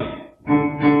tell you.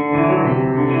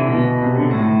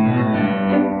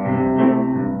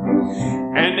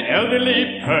 An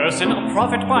elderly person, a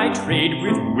prophet by trade,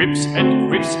 with whips and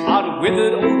quips on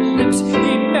withered old lips,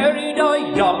 he married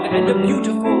a young and a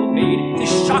beautiful maid,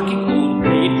 this shocking old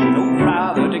maid, no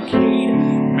rather decayed,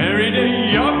 married a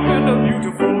young and a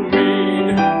beautiful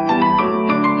maid.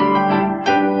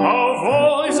 Of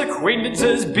all his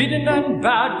acquaintances, bidden and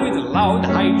bad, with loud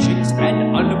hijinks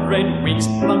and underbred winks,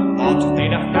 none thought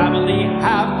they'd a family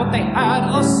have, but they had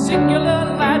a singular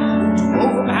lad who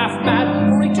drove him half mad,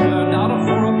 for he turned out a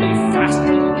horribly fast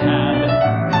little cad.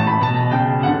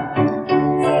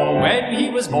 For when he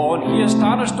was born, he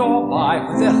astonished all by,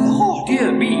 with a, oh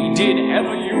dear me, did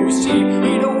ever you see,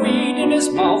 he'd a weed in his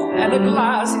mouth and a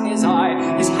glass in his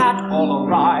eye, his hat all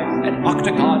awry, an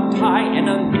octagon tie, and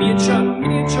a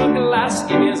miniature glass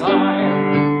in his eye.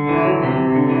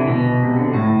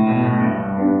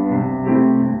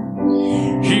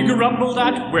 He grumbled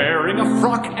at wearing a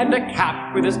frock and a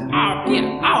cap, with his ow, get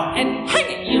out, and hang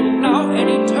it, you know, and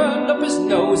he turned up his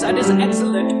nose at his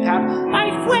excellent pap.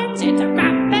 I went into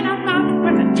rap and I'm out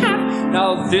with a tap.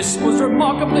 Now this was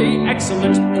remarkably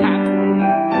excellent tap.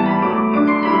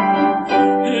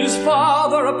 His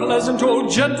father, a pleasant old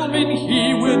gentleman,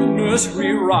 he with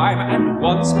nursery rhyme, and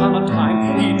once on a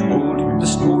time he told him the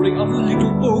story of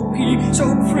little O.P.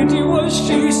 So pretty was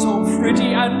she, so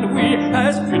pretty, and we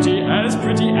as pretty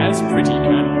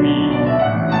can be.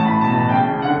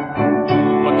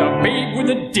 But the babe with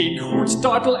a dig would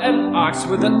startle and ask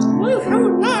with a well, how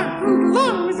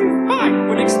long was he fine?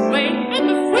 Would explain, I'm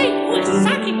afraid you a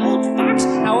sucking old fox.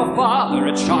 Now a father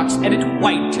it shocks, and it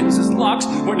whitens his locks,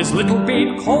 when his little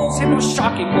babe calls him a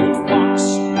shocking old fox.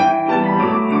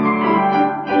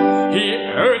 He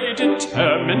early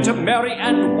determined to marry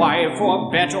and wife, for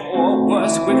better or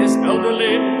worse, with his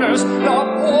elderly nurse. The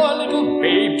poor little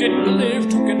babe didn't live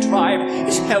to contrive,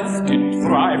 his health didn't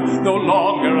thrive, no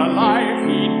longer alive,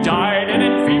 he died an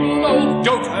enfeebled old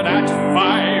dotard at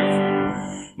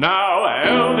 5. Now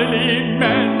elderly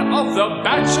men of the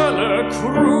bachelor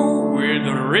crew, with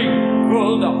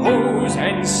wrinkled hose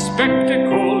and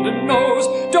spectacled nose.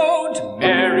 Don't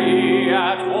marry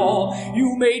at all,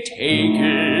 you may take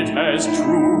it as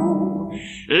true.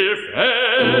 If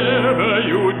ever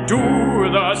you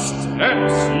do the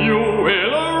steps, you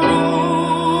will rue,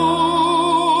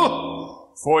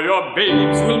 for your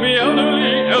babes will be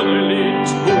elderly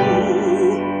too.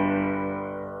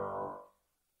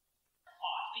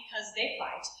 Because they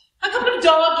fight. A couple of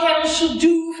dog kennels shall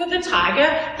do for the tiger,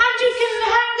 and you can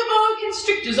hang the boa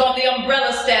constrictors on the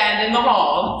umbrella stand in the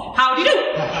hall. Howdy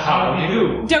do? How do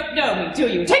you? Don't know me, do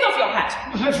you? Take off your hat.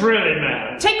 That's really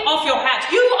mad. Take off your hat.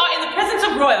 You are in the presence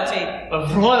of royalty.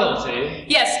 Of royalty?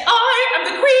 Yes, I am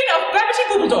the Queen of Babbity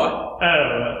Boobledore.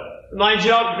 Oh, my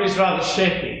geography's rather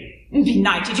shaky.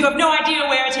 Benighted, you have no idea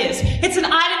where it is. It's an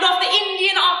island off the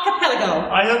Indian archipelago.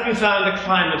 I hope you found the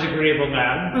climate agreeable,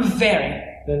 ma'am. Very.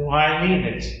 Then why leave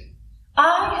it?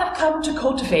 I have come to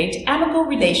cultivate amicable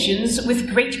relations with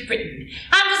Great Britain,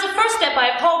 and as a first step I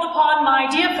have called upon my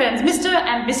dear friends Mr.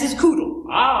 and Mrs. Coodle.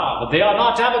 Ah, but they are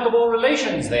not amicable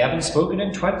relations. They haven't spoken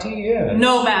in 20 years.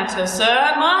 No matter,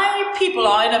 sir. My people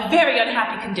are in a very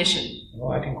unhappy condition. Oh,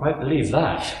 I can quite believe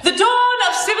that. The dawn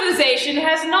of civilization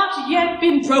has not yet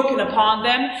been broken upon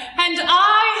them, and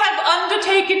I have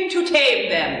undertaken to tame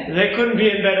them. They couldn't be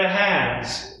in better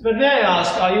hands. But may I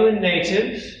ask, are you a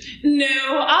native? No,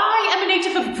 I am a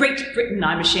native of Great Britain,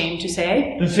 I'm ashamed to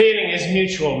say. The feeling is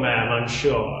mutual, ma'am, I'm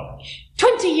sure.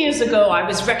 20 years ago, I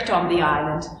was wrecked on the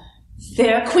island.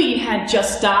 Their queen had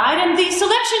just died, and the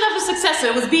selection of a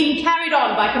successor was being carried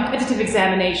on by competitive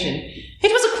examination.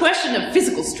 It was a question of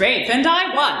physical strength, and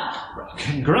I won.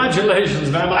 Congratulations,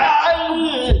 ma'am.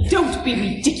 Don't be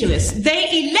ridiculous.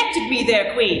 They elected me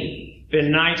their queen.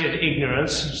 Benighted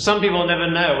ignorance. Some people never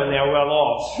know when they are well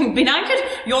off. Benighted?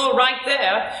 You're right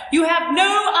there. You have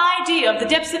no idea of the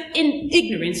depths of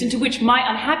ignorance into which my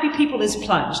unhappy people is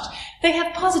plunged. They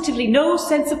have positively no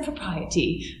sense of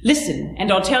propriety. Listen,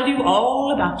 and I'll tell you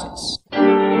all about it.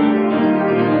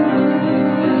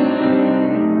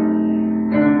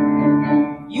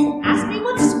 You asked me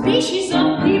what species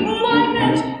of people I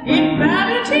met in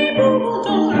Babbity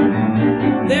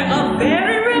Boobledore. They're a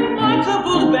very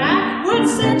remarkable backward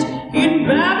set in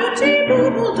Babbity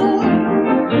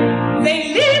Boobledore.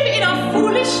 They live in a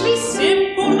foolishly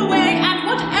simple way, and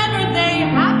whatever they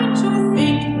happen to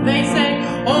think, they say,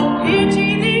 oh,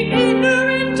 pity the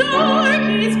ignorant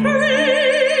darkies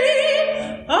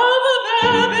parade of a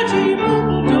Babbity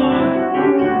Boobledore.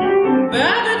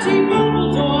 Babbity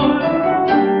Boobledore.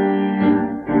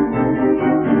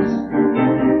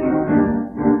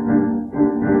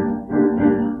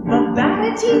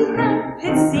 Babbity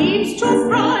rampant seems to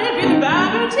thrive in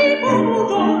Babbity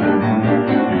Boobledore.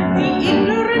 The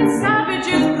ignorant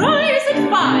savages rise at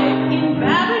 5 in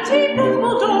Babbity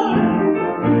Boobledore.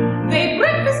 They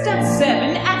breakfast at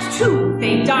 7, at 2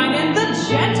 they dine, and the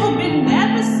gentlemen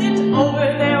never sit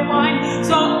over their wine.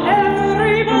 So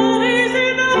everybody's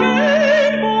in the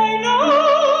bed by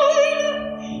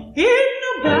 9 in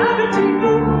the Babbity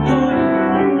Boobledore.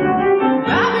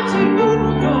 Babbity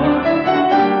Boobledore.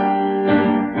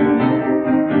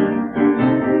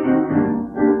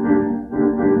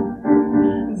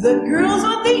 The girls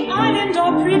on the island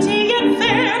are pretty and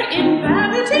fair in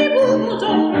Babbity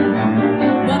Boobledore,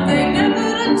 but they never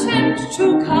attempt to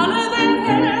color their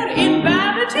hair in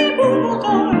Babbity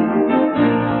Boobledore.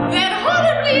 They're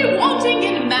horribly wanting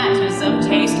in matters of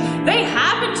taste. They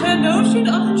haven't a notion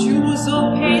of jewels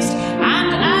or paste,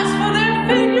 and as for their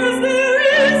figures, there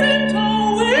isn't a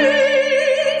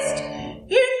waist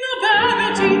in the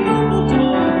Babbity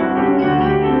Boobledore.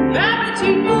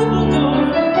 Babbity Boobledore.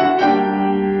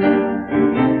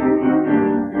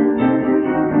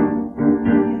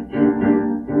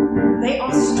 They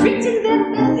are strict in their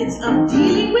methods of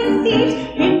dealing with thieves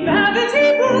in Babbity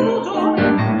Boobledore,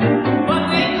 but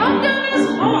they come down as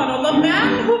hard on the man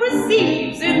who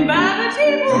receives in Babbity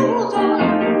Boobledore.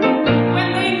 When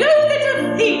they know that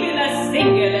a thief in a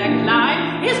singular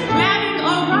clime is planning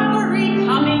a robbery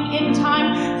coming in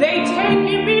time, they take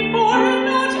him before and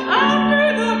not after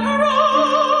the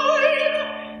crime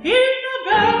in the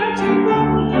Babbity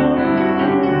Boobledore.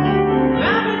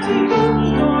 Babbity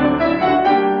Boobledore.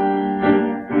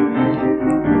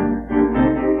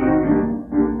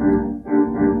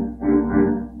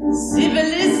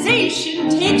 Civilization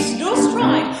takes no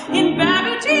stride in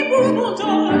Babbity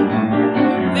Boobledore.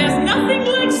 There's nothing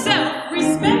like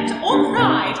self-respect or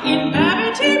pride in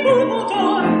Babbity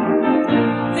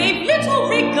Boobledore. They've little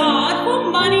regard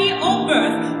for money or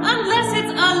birth, unless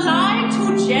it's allied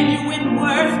to genuine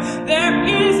worth. There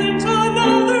isn't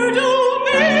another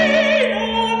domain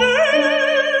on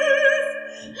earth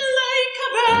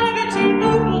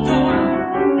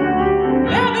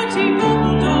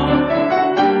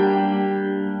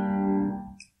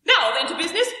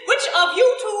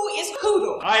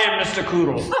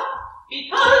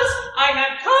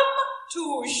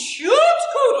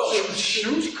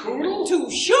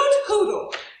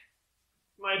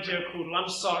dear Coodle, I'm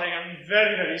sorry. I'm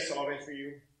very, very sorry for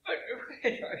you.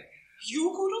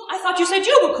 You, Coodle? I thought you said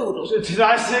you were Coodle. Did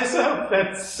I say so?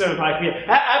 That's so like me.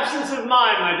 Absence of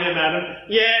mind, my dear madam.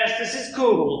 Yes, this is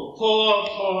Coodle. Poor,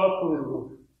 poor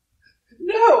Coodle.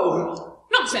 No!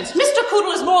 Nonsense. Mr.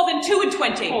 Coodle is more than 2 and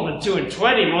 20. More than 2 and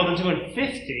 20, more than 2 and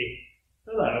 50.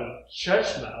 Hello,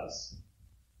 Churchmouse.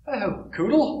 Oh,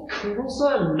 Coodle? Coodle's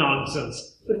so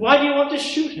nonsense. But why do you want to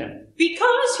shoot him?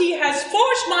 Because he has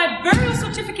forged my burial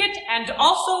certificate and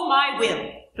also my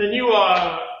will. Then you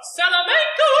are...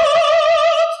 Salamanca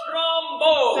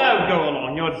Trombone! Now go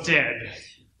along, you're dead.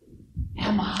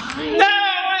 Am I? No,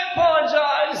 I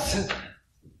apologize!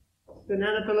 Then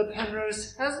Anabella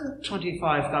Penrose hasn't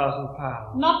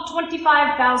 £25,000. Not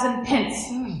 25,000 pence.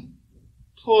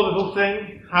 Poor little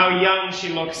thing. How young she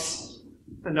looks.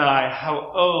 And I,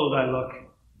 how old I look.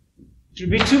 It would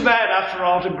be too bad, after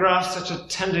all, to graft such a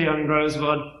tender young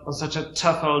rosebud on such a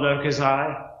tough old oak as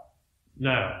I.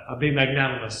 No, I'll be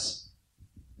magnanimous.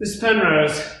 Miss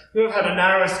Penrose, you have had a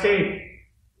narrow escape.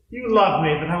 You love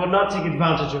me, but I will not take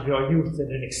advantage of your youth and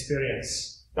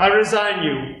inexperience. I resign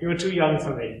you. You are too young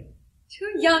for me.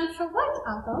 Too young for what,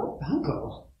 Uncle?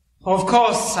 Uncle? Oh, of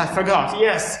course, I forgot.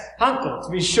 Yes, Uncle, to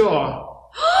be sure.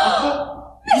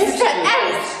 Mr.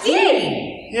 Ellis,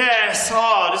 dear! Yes,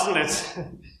 odd, isn't it?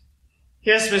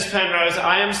 Yes, Miss Penrose,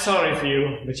 I am sorry for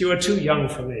you, but you are too young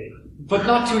for me. But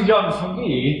not too young for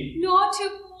me. Nor too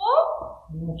poor?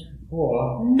 Not too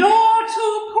poor. Nor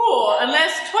too poor,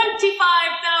 unless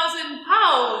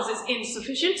 £25,000 is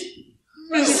insufficient.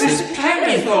 Mrs.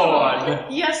 Pennythorne!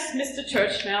 Yes, Mr.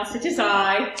 Churchmouse, it is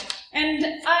I. And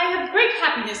I have great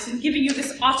happiness in giving you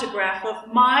this autograph of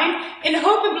mine, in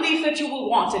hope and belief that you will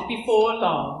want it before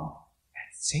long.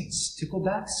 At St.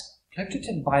 Stickleback's,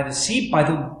 collected by the sea by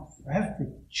the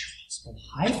Reverend Charles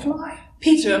Highfly?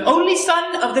 Peter, only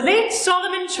son of the late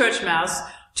Solomon Churchmouse,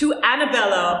 to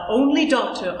Anabella, only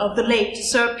daughter of the late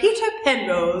Sir Peter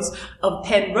Penrose of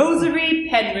Penrosery,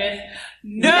 Penrith.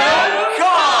 No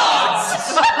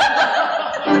cards!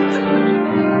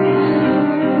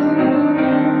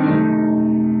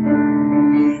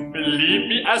 Believe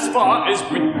me, as far as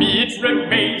with me it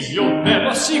remains, you'll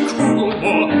never see Coodle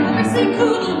more. Never see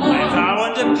Coodle more. I vow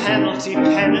under penalty,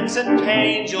 penance and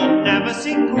pains, you'll never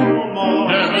see Coodle more.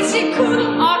 Never see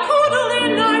Coodle more. Our Coodle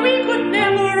and I, we could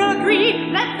never agree.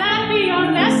 Let that be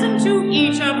our lesson to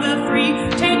each of the three.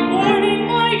 Take warning,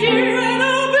 my dear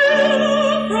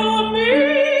Anabella, from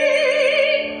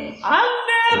me. I'll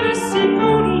never see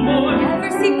Coodle more. Never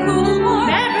see Coodle more.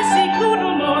 Never see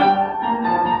Coodle more.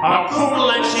 How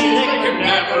Coodle and she, they could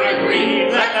never agree.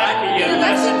 Let that be a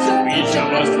lesson to each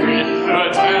of us three.